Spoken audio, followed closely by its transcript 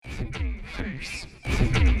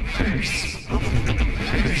Hey,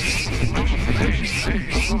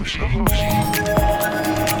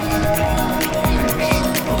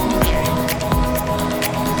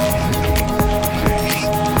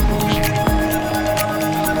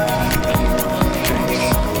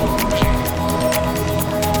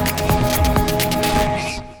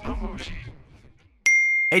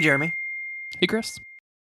 Jeremy. Hey, Chris.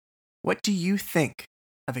 What do you think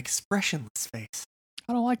of expressionless face?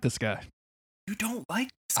 I don't like this guy. You don't like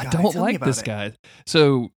this guy? I don't Tell me like about this it. guy.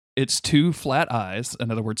 So it's two flat eyes. In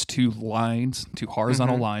other words, two lines, two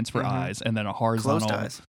horizontal lines for eyes, and then a horizontal Closed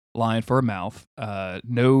eyes. line for a mouth.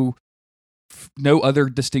 No other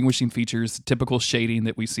distinguishing features, typical shading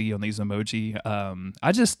that we see on these emoji.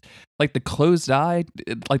 I just like the closed eye.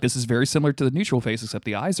 Like this is very similar to the neutral face, except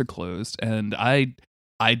the eyes are closed, and I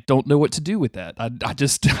don't know what to do with that. I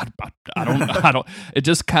don't. It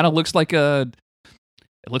just kind of looks like a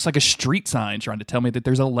street sign trying to tell me that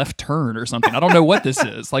there's a left turn or something. I don't know what this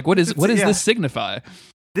is. Like, what does this signify?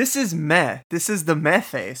 This is meh. This is the meh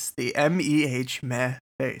face. The MEH meh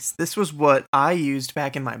face. This was what I used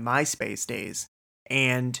back in my MySpace days.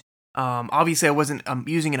 And obviously I wasn't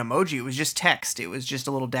using an emoji. It was just text. It was just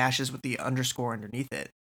a little dashes with the underscore underneath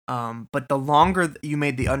it. But the longer you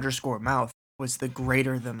made the underscore mouth was the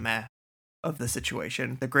greater the meh of the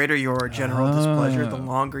situation. The greater your general displeasure, the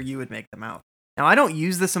longer you would make the mouth. Now, I don't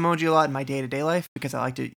use this emoji a lot in my day-to-day life because I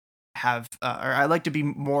like to have, or I like to be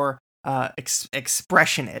more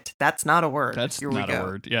expressionate. That's not a word. That's not a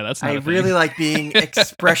word. Yeah, that's not I a thing. really like being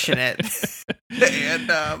expressionate. And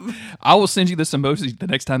I will send you this emoji the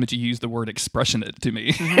next time that you use the word expressionate to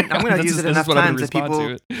me. I'm going to use it enough times that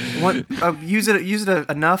people want use it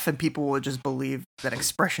enough, and people will just believe that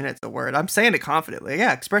expressionate's a word. I'm saying it confidently.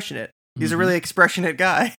 Yeah, expressionate. He's a really expressionate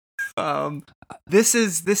guy. This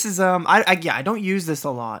is I don't use this a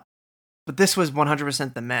lot, but this was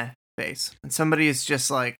 100% the meh face. And somebody is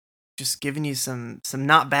just giving you some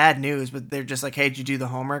not bad news, but they're just like, hey, did you do the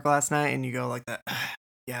homework last night? And you go like that,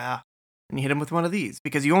 yeah. And you hit him with one of these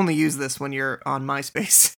because you only use this when you're on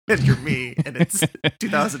MySpace and you're me and it's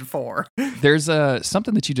 2004. There's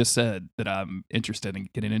something that you just said that I'm interested in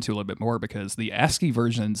getting into a little bit more, because the ASCII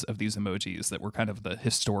versions of these emojis that were kind of the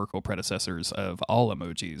historical predecessors of all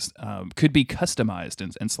emojis could be customized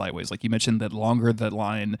in slight ways. Like you mentioned, the longer the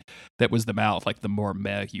line that was the mouth, like the more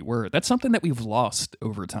meh you were. That's something that we've lost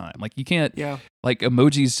over time. Like you can't, like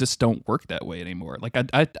emojis just don't work that way anymore. Like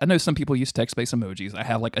I know some people use text-based emojis. I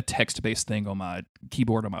have like a text-based thing on my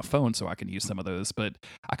keyboard on my phone so I can use some of those, but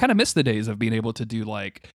I kind of miss the days of being able to do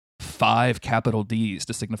like 5 capital D's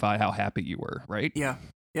to signify how happy you were, right? Yeah.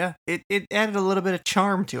 It added a little bit of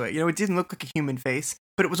charm to it. You know, it didn't look like a human face,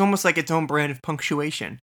 but it was almost like its own brand of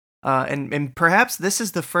punctuation. And perhaps this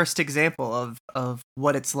is the first example of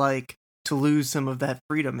what it's like to lose some of that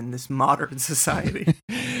freedom in this modern society.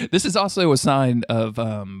 This is also a sign of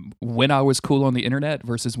when I was cool on the internet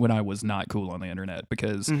versus when I was not cool on the internet,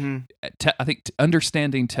 because I think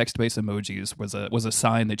understanding text-based emojis was a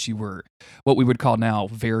sign that you were what we would call now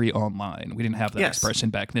very online. We didn't have that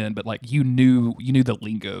expression back then, but like you knew the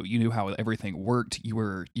lingo, you knew how everything worked. You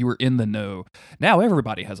were in the know. Now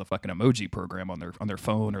everybody has a fucking emoji program on their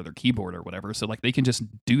phone or their keyboard or whatever, so like they can just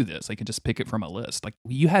do this. They can just pick it from a list. Like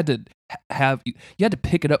you had to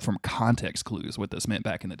pick it up from context clues what this meant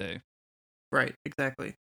back in the day. Right,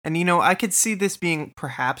 exactly. And you know, I could see this being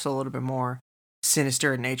perhaps a little bit more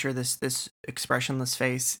sinister in nature, this expressionless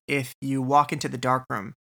face, if you walk into the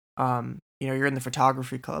darkroom. You know, you're in the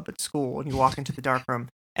photography club at school and you walk into the darkroom.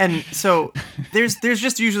 And so there's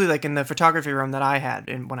just usually, like in the photography room that I had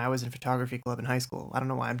when I was in photography club in high school. I don't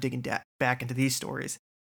know why I'm digging back into these stories.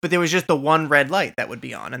 But there was just the one red light that would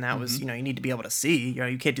be on, and that was, you know, you need to be able to see. You know,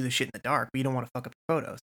 you can't do this shit in the dark, but you don't want to fuck up your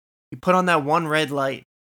photos. You put on that one red light,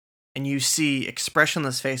 and you see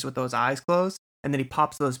expressionless face with those eyes closed, and then he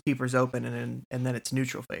pops those peepers open, and then it's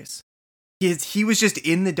neutral face. He was just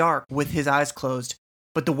in the dark with his eyes closed,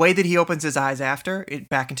 but the way that he opens his eyes after it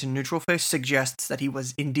back into neutral face suggests that he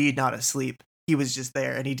was indeed not asleep. He was just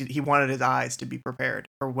there, and he wanted his eyes to be prepared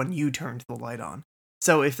for when you turned the light on.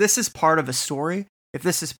 So if this is part of a story, if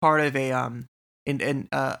this is part of an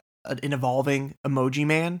evolving emoji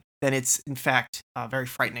man, then it's in fact very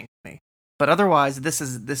frightening to me. But otherwise, this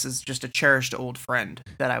is just a cherished old friend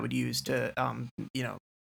that I would use to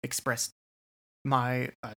express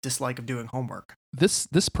my dislike of doing homework. this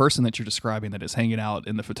person that you're describing that is hanging out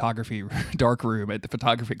in the photography dark room at the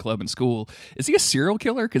photography club in school, is he a serial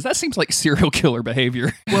killer? Because that seems like serial killer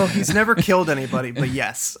behavior. Well, he's never killed anybody, but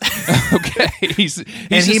yes. Okay, he's And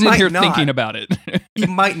just he in might here not. thinking about it. He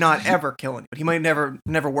might not ever kill anyone. He might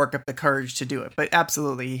never work up the courage to do it. But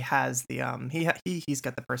absolutely, he has the he's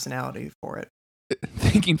got the personality for it.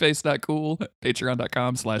 Thinkingface.cool,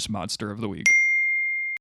 patreon.com/monster of the week.